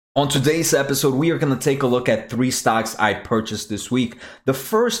On today's episode, we are going to take a look at 3 stocks I purchased this week. The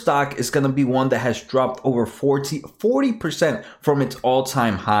first stock is going to be one that has dropped over 40% from its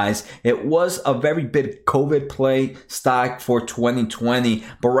all-time highs. It was a very big COVID play stock for 2020,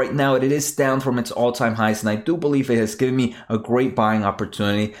 but right now it is down from its all-time highs, and I do believe it has given me a great buying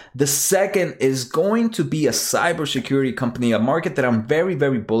opportunity. The second is going to be a cybersecurity company, a market that I'm very,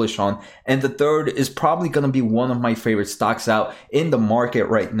 very bullish on. And the third is probably going to be one of my favorite stocks out in the market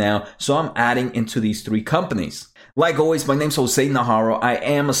right now. So I'm adding into these 3 companies. Like always, my name's Jose Najarro. I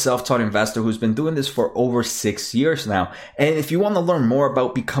am a self-taught investor who's been doing this for over 6 years now. And if you want to learn more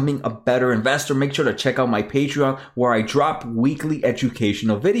about becoming a better investor, make sure to check out my Patreon where I drop weekly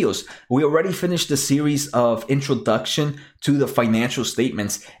educational videos. We already finished the series of introduction to the financial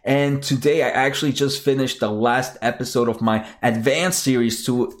statements. And today I actually just finished the last episode of my advanced series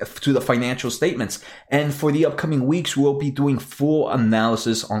to the financial statements. And for the upcoming weeks, we'll be doing full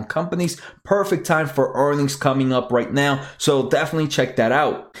analysis on companies. Perfect time for earnings coming up right now. So definitely check that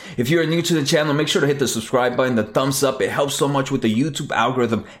out. If you're new to the channel, make sure to hit the subscribe button, the thumbs up. It helps so much with the YouTube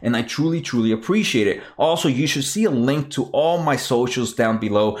algorithm and I truly, truly appreciate it. Also, you should see a link to all my socials down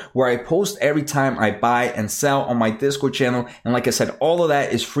below where I post every time I buy and sell on my Discord channel. And like I said, all of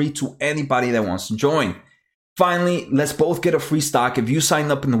that is free to anybody that wants to join. Finally, let's both get a free stock. If you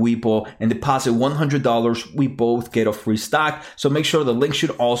sign up in the Webull and deposit $100, we both get a free stock. So make sure the link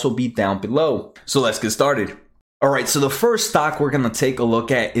should also be down below. So let's get started. All right, so the first stock we're going to take a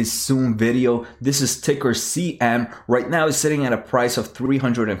look at is Zoom Video. This is ticker CM. Right now it's sitting at a price of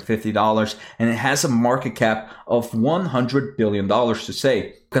 $350 and it has a market cap of $100 billion to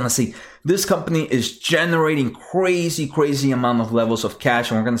say. Gonna see this company is generating crazy amount of levels of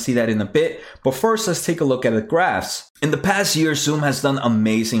cash, and we're gonna see that in a bit. But first, let's take a look at the graphs. In the past year, Zoom has done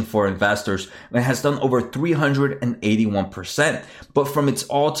amazing for investors. It has done over 381%. But from its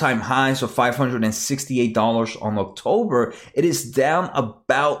all-time highs of $568 on October, it is down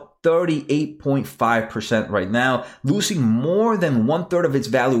about 38.5% right now, losing more than 1/3 of its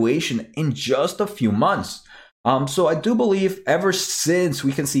valuation in just a few months. So I do believe ever since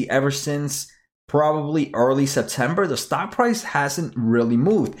probably early September, the stock price hasn't really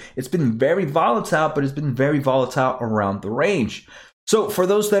moved. It's been very volatile, but it's been very volatile around the range. So for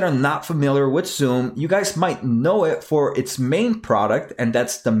those that are not familiar with Zoom, you guys might know it for its main product, and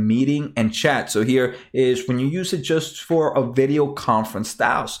that's the meeting and chat. So here is when you use it just for a video conference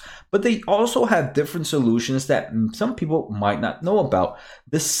styles. But they also have different solutions that some people might not know about.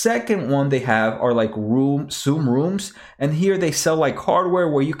 The second one they have are like Zoom Rooms. And here they sell like hardware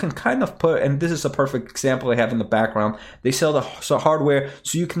where you can kind of put, and this is a perfect example I have in the background. They sell the hardware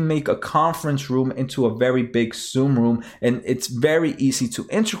so you can make a conference room into a very big Zoom room. And it's very easy to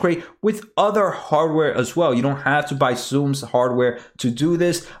integrate with other hardware as well. You don't have to buy Zoom's hardware to do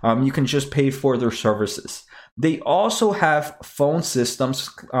this. You can just pay for their services. They also have phone systems,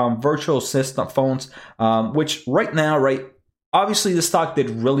 virtual system phones, which right now, obviously the stock did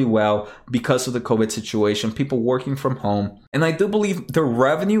really well because of the COVID situation, people working from home. And I do believe the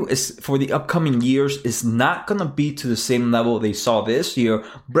revenue is for the upcoming years is not going to be to the same level they saw this year,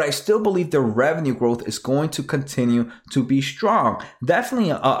 but I still believe the revenue growth is going to continue to be strong.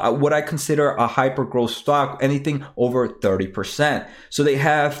 Definitely what I consider a hyper growth stock, anything over 30%. So they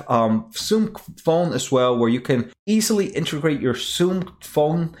have Zoom phone as well, where you can easily integrate your Zoom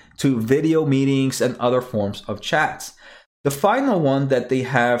phone to video meetings and other forms of chats. The final one that they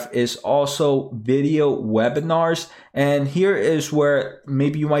have is also video webinars. And here is where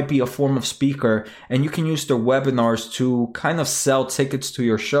maybe you might be a form of speaker and you can use their webinars to kind of sell tickets to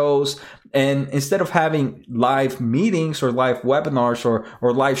your shows. And instead of having live meetings or live webinars or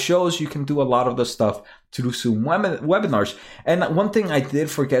live shows, you can do a lot of the stuff through Zoom webinars. And one thing I did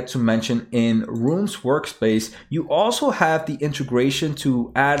forget to mention in Rooms Workspace, you also have the integration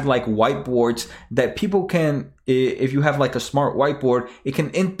to add like whiteboards that people can, if you have like a smart whiteboard, it can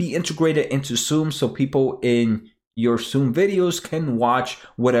be integrated into Zoom so people in your Zoom videos can watch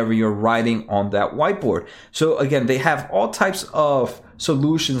whatever you're writing on that whiteboard. So again, they have all types of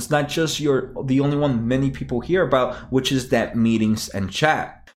solutions, not just the only one many people hear about, which is that meetings and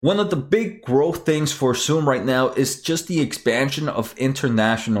chat. One of the big growth things for Zoom right now is just the expansion of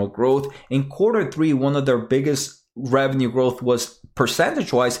international growth. In Q3, one of their biggest revenue growth was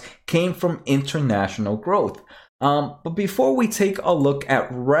percentage-wise came from international growth. But before we take a look at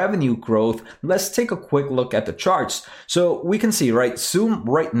revenue growth, let's take a quick look at the charts. So we can see, right, Zoom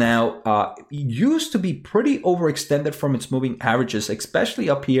right now used to be pretty overextended from its moving averages, especially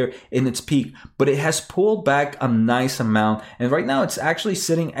up here in its peak, but it has pulled back a nice amount. And right now it's actually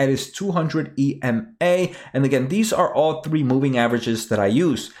sitting at its 200 EMA. And again, these are all three moving averages that I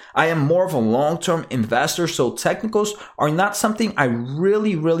use. I am more of a long-term investor, so technicals are not something I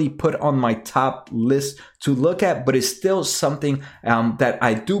really put on my top list to look at, but it's still something that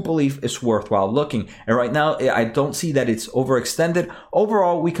I do believe is worthwhile looking. And right now, I don't see that it's overextended.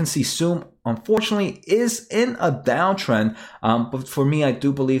 Overall, we can see Zoom, unfortunately, is in a downtrend. But for me, I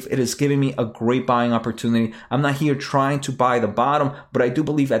do believe it is giving me a great buying opportunity. I'm not here trying to buy the bottom, but I do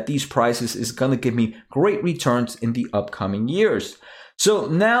believe at these prices is going to give me great returns in the upcoming years. So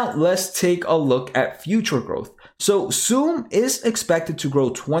now let's take a look at future growth. So Zoom is expected to grow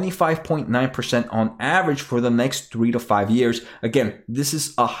 25.9% on average for the next 3 to 5 years. Again, this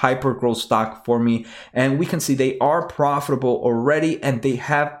is a hyper growth stock for me, and we can see they are profitable already and they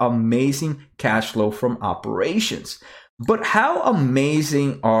have amazing cash flow from operations. But how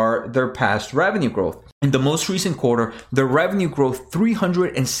amazing are their past revenue growth? In the most recent quarter, their revenue growth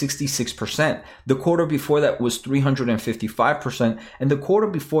 366%. The quarter before that was 355%, and the quarter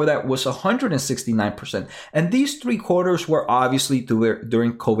before that was 169%. And these 3 quarters were obviously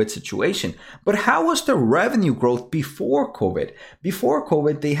during COVID situation. But how was their revenue growth before COVID? Before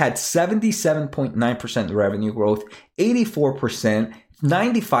COVID, they had 77.9% revenue growth, 84%,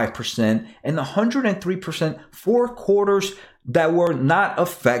 95%, and 103% 4 quarters that were not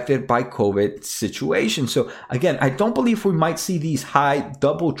affected by COVID situation. So again, I don't believe we might see these high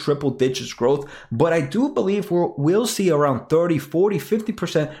double, triple digits growth, but I do believe we'll see around 30, 40,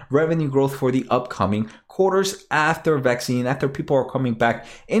 50% revenue growth for the upcoming quarters after vaccine, after people are coming back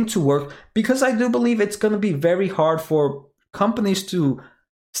into work, because I do believe it's going to be very hard for companies to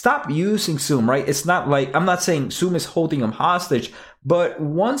stop using Zoom, right? It's not like, I'm not saying Zoom is holding them hostage, but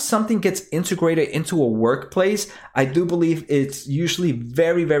once something gets integrated into a workplace, I do believe it's usually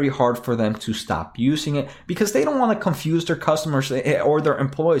very hard for them to stop using it, because they don't want to confuse their customers or their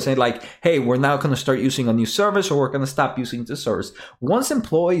employees and like, hey, we're now going to start using a new service or we're going to stop using this service. Once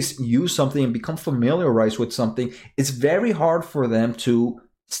employees use something and become familiarized with something, it's very hard for them to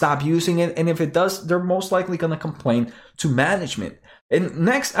stop using it. And if it does, they're most likely going to complain to management. And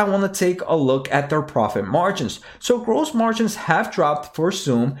next, I want to take a look at their profit margins. So gross margins have dropped for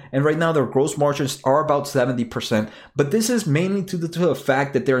Zoom, and right now their gross margins are about 70%. But this is mainly due to the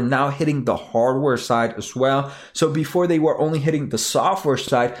fact that they're now hitting the hardware side as well. So before they were only hitting the software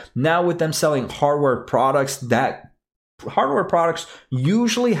side, now with them selling hardware products, that hardware products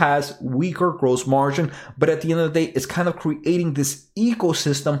usually has weaker gross margin, but at the end of the day, it's kind of creating this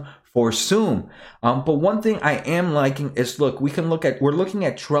ecosystem for Zoom. But one thing I am liking is, look, we're looking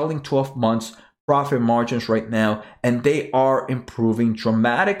at trailing 12 months profit margins right now, and they are improving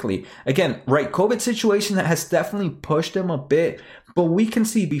dramatically. Again, right, COVID situation has definitely pushed them a bit, but we can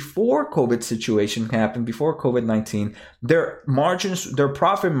see before COVID situation happened, before COVID-19, their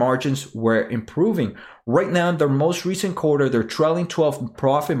profit margins were improving. Right now, in their most recent quarter, their trailing 12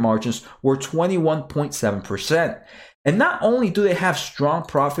 profit margins were 21.7%. And not only do they have strong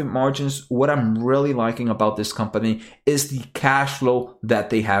profit margins, what I'm really liking about this company is the cash flow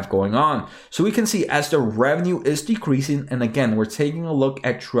that they have going on. So we can see as their revenue is decreasing, and again, we're taking a look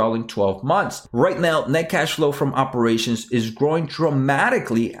at trailing 12 months. Right now, net cash flow from operations is growing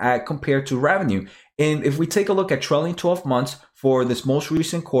dramatically compared to revenue. And if we take a look at trailing 12 months for this most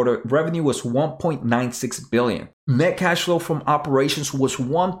recent quarter, revenue was $1.96 billion. Net cash flow from operations was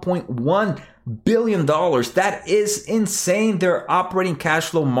 $1.1 billion. That is insane. Their operating cash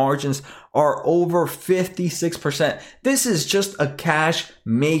flow margins are over 56%. This is just a cash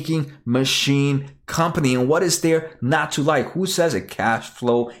making machine company. And what is there not to like? Who says it? Cash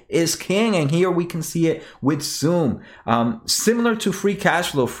flow is king. And here we can see it with Zoom. Similar to free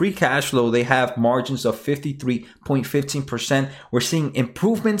cash flow, they have margins of 53.15%. We're seeing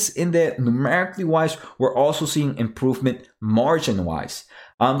improvements in the numerically wise. We're also seeing improvement margin wise.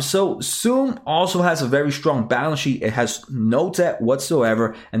 So Zoom also has a very strong balance sheet. It has no debt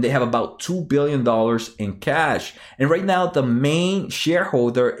whatsoever, and they have about $2 billion in cash. And right now, the main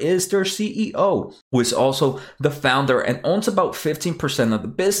shareholder is their CEO, who is also the founder and owns about 15% of the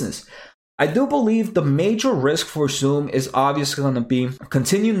business. I do believe the major risk for Zoom is obviously going to be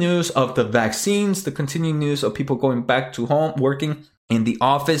continued news of the vaccines, the continued news of people going back to home, working in the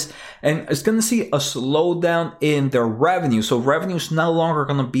office, and it's going to see a slowdown in their revenue. So revenue is no longer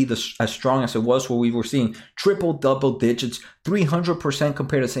going to be as strong as it was, where we were seeing triple double digits, 300%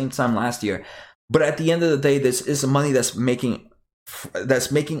 compared to the same time last year. But at the end of the day, this is money that's making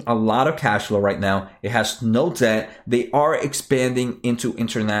a lot of cash flow right now. It has no debt. They are expanding into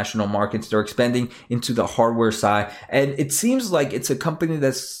international markets. They're expanding into the hardware side. And it seems like it's a company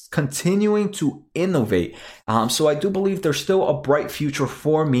that's continuing to innovate. So I do believe there's still a bright future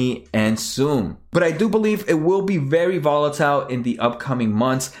for me and Zoom. But I do believe it will be very volatile in the upcoming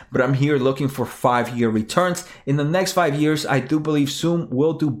months. But I'm here looking for 5-year returns. In the next 5 years, I do believe Zoom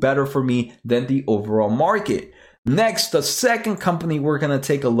will do better for me than the overall market. Next, the second company we're going to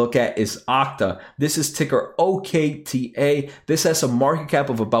take a look at is Okta. This is ticker OKTA. This has a market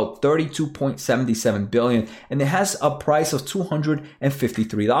cap of about $32.77 billion and it has a price of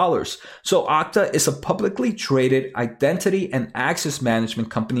 $253. So Okta is a publicly traded identity and access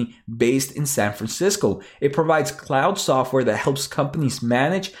management company based in San Francisco. It provides cloud software that helps companies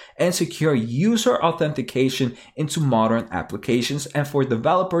manage and secure user authentication into modern applications and for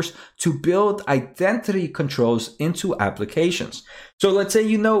developers to build identity controls into applications. So let's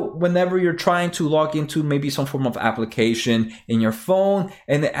say, whenever you're trying to log into maybe some form of application in your phone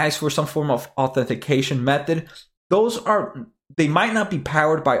and it asks for some form of authentication method, they might not be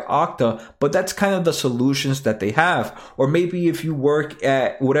powered by Okta, but that's kind of the solutions that they have. Or maybe if you work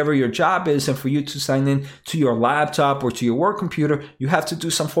at whatever your job is and for you to sign in to your laptop or to your work computer, you have to do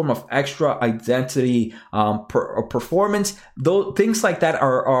some form of extra identity performance. Those things like that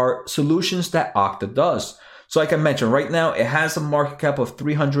are solutions that Okta does. So like I mentioned, right now it has a market cap of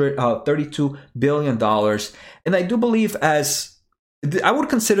 $32 billion. And I do believe I would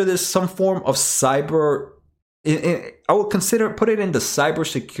consider this some form of cyber. I would put it in the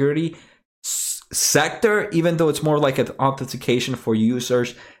cybersecurity sector, even though it's more like an authentication for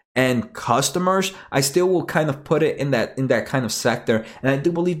users and customers. I still will kind of put it in that kind of sector. And I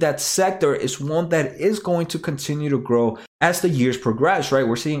do believe that sector is one that is going to continue to grow as the years progress, right?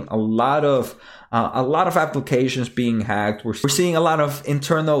 We're seeing a lot of applications being hacked. We're seeing a lot of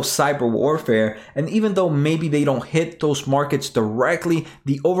internal cyber warfare. And even though maybe they don't hit those markets directly,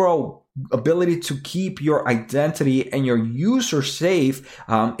 the overall ability to keep your identity and your user safe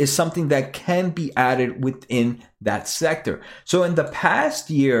is something that can be added within that sector. So in the past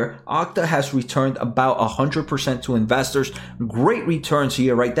year, Okta has returned about 100% to investors. Great returns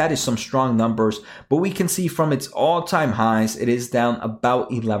here, right? That is some strong numbers, but we can see from its all-time highs, it is down about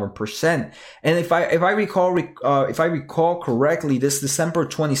 11%. And if I recall correctly, this December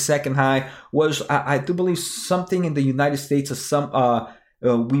 22nd high was, I do believe, something in the United States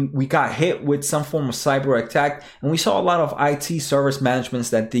we got hit with some form of cyber attack, and we saw a lot of IT service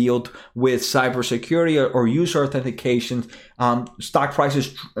managements that dealt with cybersecurity or user authentication. Stock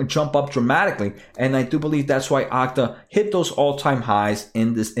prices jump up dramatically, and I do believe that's why Okta hit those all-time highs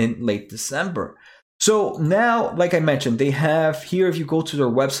in late December. So now, like I mentioned, they have here, if you go to their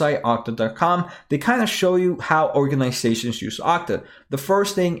website, Okta.com, they kind of show you how organizations use Okta. The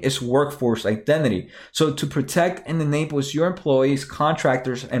first thing is workforce identity. So to protect and enable your employees,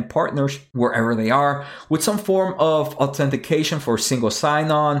 contractors, and partners, wherever they are, with some form of authentication for single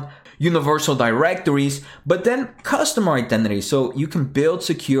sign-on, universal directories, but then customer identity. So you can build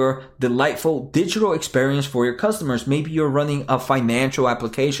secure, delightful digital experience for your customers. Maybe you're running a financial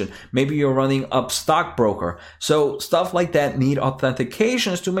application. Maybe you're running a stockbroker. So stuff like that need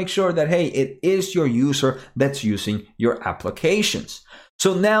authentications to make sure that, hey, it is your user that's using your applications.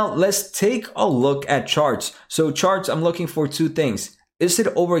 So now let's take a look at charts. So charts, I'm looking for two things. Is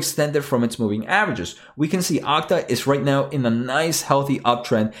it overextended from its moving averages? We can see Okta is right now in a nice healthy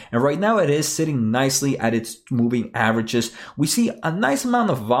uptrend, and right now it is sitting nicely at its moving averages. We see a nice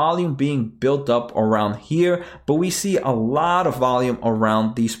amount of volume being built up around here, but we see a lot of volume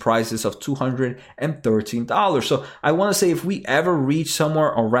around these prices of $213. So I want to say if we ever reach somewhere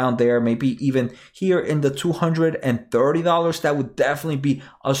around there, maybe even here in the $230, that would definitely be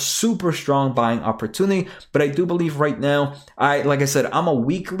a super strong buying opportunity. But I do believe right now, like I said, I'm a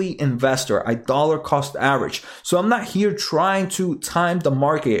weekly investor. I dollar cost average. So I'm not here trying to time the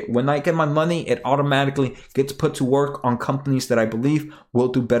market. When I get my money, it automatically gets put to work on companies that I believe will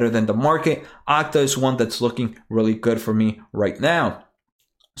do better than the market. Okta is one that's looking really good for me right now.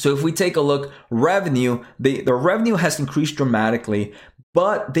 So if we take a look, revenue, the revenue has increased dramatically,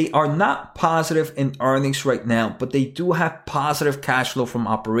 but they are not positive in earnings right now, but they do have positive cash flow from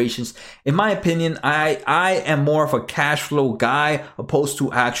operations. In my opinion, I am more of a cash flow guy opposed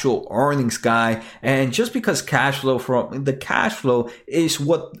to actual earnings guy. And just because cash flow is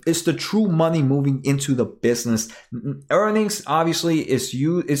what is the true money moving into the business. Earnings obviously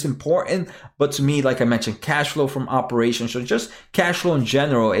is important, but to me, like I mentioned, cash flow from operations, so just cash flow in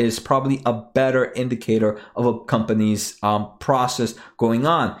general is probably a better indicator of a company's process going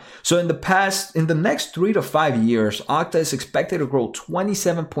on. So in the next 3 to 5 years, Okta is expected to grow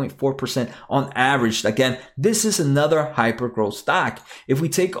 27.4% on average. Again, this is another hyper growth stock. If we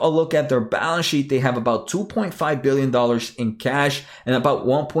take a look at their balance sheet, they have about $2.5 billion in cash and about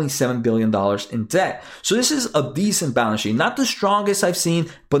 $1.7 billion in debt. So this is a decent balance sheet. Not the strongest I've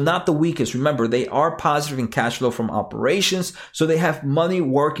seen, but not the weakest. Remember, they are positive in cash flow from operations, so they have money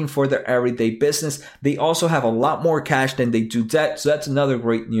working for their everyday business. They also have a lot more cash than they do debt, so that's another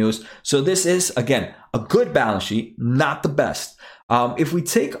great news. So this is, again, a good balance sheet, not the best. If we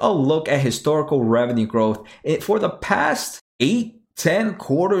take a look at historical revenue growth, for the past 10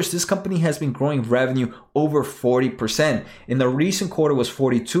 quarters, this company has been growing revenue over 40%. In the recent quarter was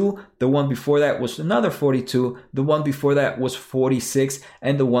 42. The one before that was another 42. The one before that was 46.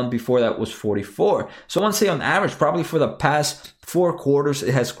 And the one before that was 44. So I want to say on average, probably for the past 4 quarters,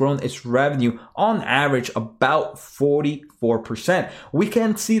 it has grown its revenue on average about 44%. We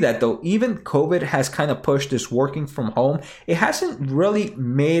can see that though, even COVID has kind of pushed this working from home. It hasn't really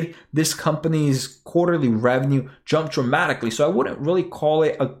made this company's quarterly revenue jump dramatically. So I wouldn't really call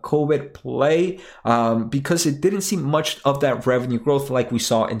it a COVID play because it didn't see much of that revenue growth like we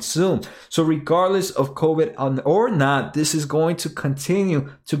saw in Zoom. So regardless of COVID or not, this is going to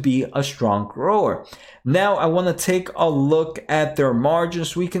continue to be a strong grower. Now I want to take a look at their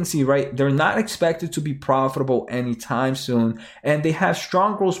margins. We can see, right, they're not expected to be profitable anytime soon, and they have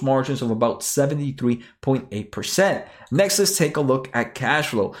strong gross margins of about 73.8%. Next, let's take a look at cash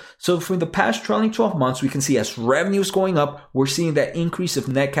flow. So for the past trailing 12 months, we can see as revenue is going up, we're seeing that increase of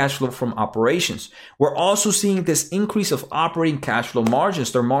net cash flow from operations. We're also seeing this increase of operating cash flow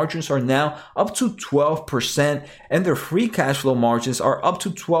margins. Their margins are now up to 12%, and their free cash flow margins are up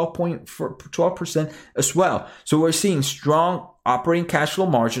to 12% as well. So we're seeing strong operating cash flow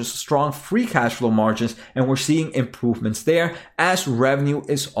margins, strong free cash flow margins, and we're seeing improvements there as revenue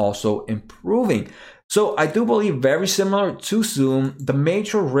is also improving. So I do believe very similar to Zoom, the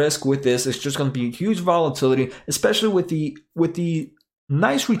major risk with this is just going to be huge volatility, especially with the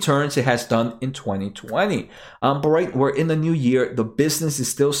nice returns it has done in 2020. But right, we're in the new year. The business is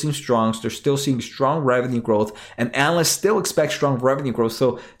still seeing strong. They're still seeing strong revenue growth, and analysts still expect strong revenue growth.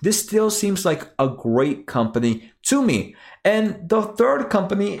 So this still seems like a great company to me. And the third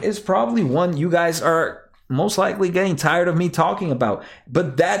company is probably one you guys are most likely getting tired of me talking about,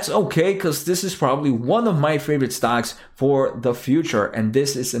 but that's okay because this is probably one of my favorite stocks for the future, and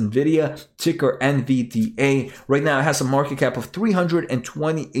this is Nvidia, ticker NVDA. Right now it has a market cap of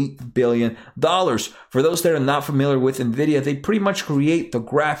 $328 billion. For those that are not familiar with Nvidia, they pretty much create the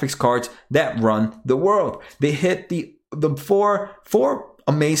graphics cards that run the world. They hit the four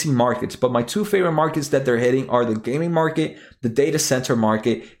amazing markets, but my 2 favorite markets that they're hitting are the gaming market, the data center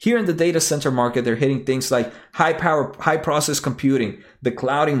market. Here in the data center market, they're hitting things like high power, high process computing, the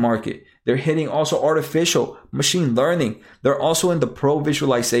clouding market. They're hitting also artificial machine learning. They're also in the pro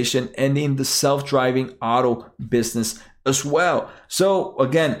visualization and in the self-driving auto business as well. So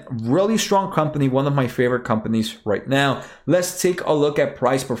again, really strong company, one of my favorite companies right now. Let's take a look at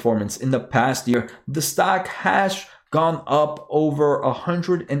price performance. In the past year, the stock has gone up over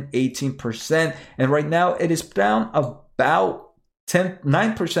 118%, and right now it is down about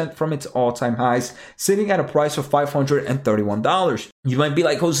 9% from its all-time highs, sitting at a price of $531. You might be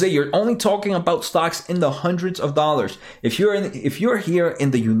like, Jose, you're only talking about stocks in the hundreds of dollars. If you're here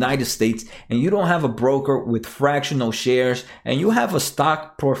in the United States and you don't have a broker with fractional shares and you have a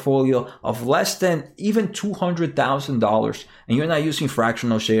stock portfolio of less than even $200,000 and you're not using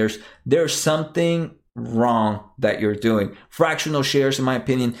fractional shares, there's something wrong that you're doing. Fractional shares, in my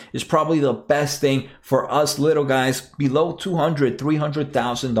opinion, is probably the best thing for us little guys below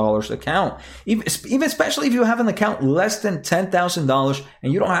 $200,000-$300,000 account. Even especially if you have an account less than $10,000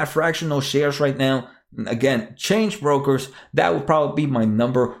 and you don't have fractional shares right now. Again, change brokers. That would probably be my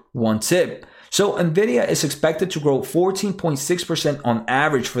number 1 tip. So Nvidia is expected to grow 14.6% on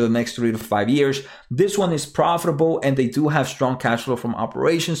average for the next 3 to 5 years. This one is profitable and they do have strong cash flow from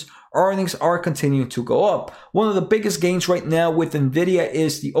operations. Earnings are continuing to go up. One of the biggest gains right now with Nvidia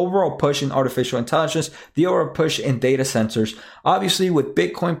is the overall push in artificial intelligence, the overall push in data centers. Obviously, with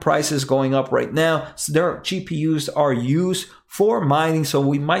Bitcoin prices going up right now, their GPUs are used for mining, so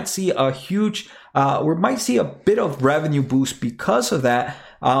we might see a bit of revenue boost because of that.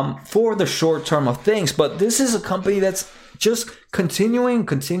 for the short term of things. But this is a company that's just continuing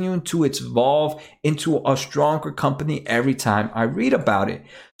to evolve into a stronger company every time I read about it.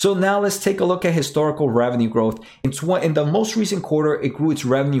 So now let's take a look at historical revenue growth. In the most recent quarter, it grew its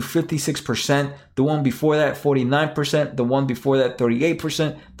revenue 56%. The one before that, 49%. The one before that,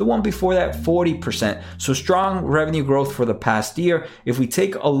 38%. The one before that, 40%. So strong revenue growth for the past year. If we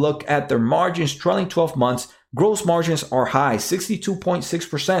take a look at their margins, trailing 12 months, gross margins are high,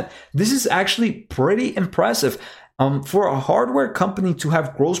 62.6%. This is actually pretty impressive. For a hardware company to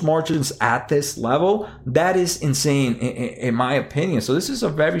have gross margins at this level, that is insane in my opinion. So this is a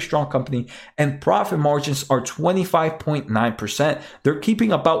very strong company, and profit margins are 25.9%. They're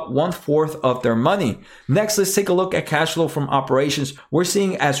keeping about 1/4 of their money. Next, let's take a look at cash flow from operations. We're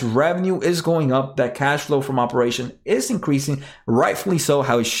seeing as revenue is going up, that cash flow from operation is increasing, rightfully so,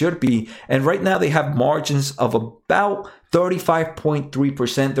 how it should be. And right now they have margins of about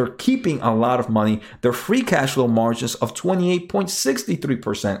 35.3%. They're keeping a lot of money. Their free cash flow margins of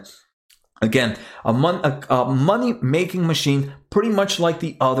 28.63%. Again, a money-making machine, pretty much like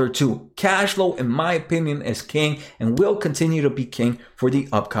the other two. Cash flow, in my opinion, is king and will continue to be king for the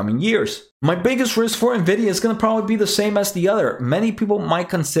upcoming years. My biggest risk for NVIDIA is going to probably be the same as the other. Many people might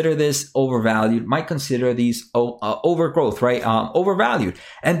consider this overvalued, might consider these overgrowth, right? Overvalued.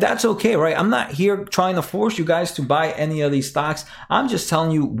 And that's okay, right? I'm not here trying to force you guys to buy any of these stocks. I'm just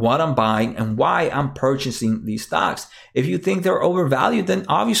telling you what I'm buying and why I'm purchasing these stocks. If you think they're overvalued, then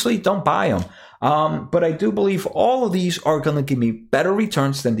obviously don't buy them. But I do believe all of these are going to give me better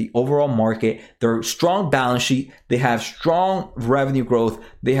returns than the overall market. They're strong balance sheet. They have strong revenue growth.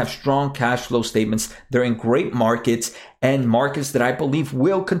 They have strong cash flow statements. They're in great markets and markets that I believe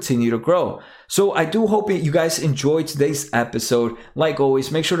will continue to grow. So I do hope you guys enjoyed today's episode. Like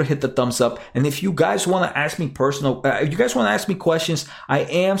always, make sure to hit the thumbs up. And if you guys want to ask me if you guys want to ask me questions, I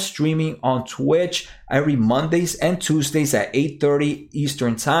am streaming on Twitch every Mondays and Tuesdays at 8:30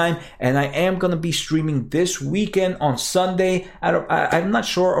 Eastern time. And I am going to be streaming this weekend on Sunday. I'm not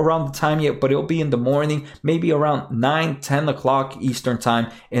sure around the time yet, but it'll be in the morning, maybe around 9-10 o'clock Eastern time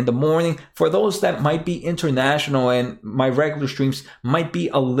in the morning. For those that might be international and my regular streams might be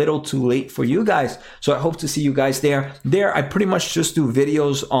a little too late for you guys. So I hope to see you guys there. I pretty much just do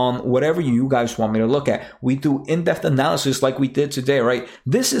videos on whatever you guys want me to look at. We do in-depth analysis like we did today, right?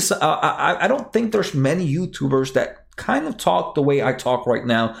 This is, I don't think there's many YouTubers that kind of talk the way I talk right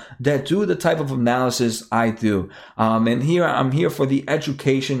now, that do the type of analysis I do. And here, I'm here for the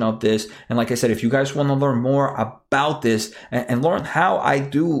education of this. And like I said, if you guys want to learn more about this and learn how I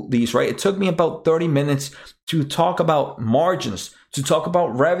do these, right? It took me about 30 minutes to talk about margins, to talk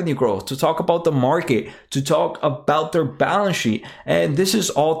about revenue growth, to talk about the market, to talk about their balance sheet. And this is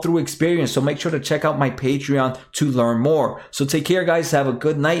all through experience. So make sure to check out my Patreon to learn more. So take care, guys. Have a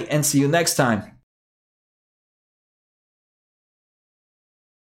good night and see you next time.